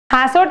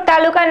હાંસોટ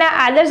તાલુકાના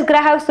આદર્શ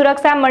ગ્રાહક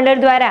સુરક્ષા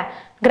મંડળ દ્વારા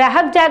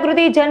ગ્રાહક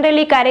જાગૃતિ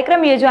જનરેલી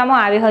કાર્યક્રમ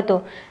યોજવામાં આવ્યો હતો,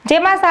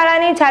 જેમાં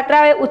શાળાની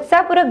છાત્રાઓએ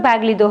ઉત્સાહપૂર્વક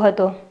ભાગ લીધો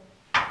હતો।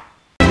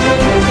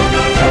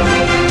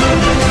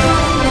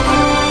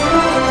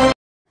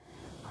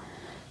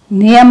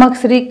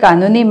 નિયામક શ્રી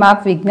કાનૂની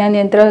માપ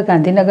વિજ્ઞાન યંત્ર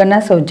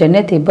ગાંધીનગરના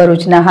સૌજન્યથી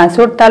ભરૂચના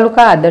હાંસોટ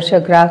તાલુકા આદર્શ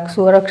ગ્રાહક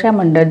સુરક્ષા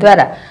મંડળ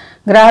દ્વારા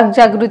ગ્રાહક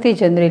જાગૃતિ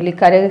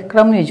જનરેલી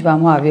કાર્યક્રમ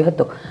યોજવામાં આવ્યો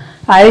હતો।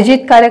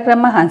 આયોજિત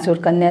કાર્યક્રમમાં હાંસોટ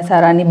કન્યા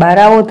શાળાની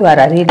બાળાઓ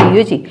દ્વારા રેલી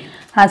યોજી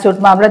હાંસોટ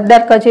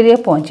મામલતદાર કચેરીએ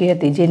પહોંચી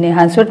હતી, જેને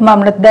હાંસોટ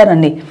મામલતદાર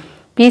અને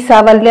પી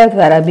સાવલિયા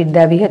દ્વારા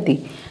બિરદાવી હતી।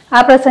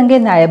 આ પ્રસંગે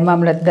નાયબ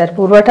મામલતદાર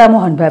પુરવઠા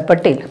મોહનભાઈ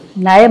પટેલ,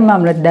 નાયબ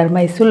મામલતદાર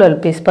મહેસૂલ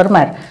અલ્પેશ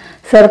પરમાર,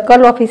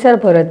 સર્કલ ઓફિસર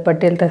ભરત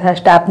પટેલ તથા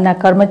સ્ટાફના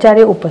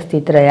કર્મચારીઓ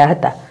ઉપસ્થિત રહ્યા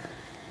હતા।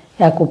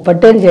 યાકુબ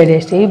પટેલ,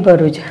 ZSTV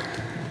ભરૂચ।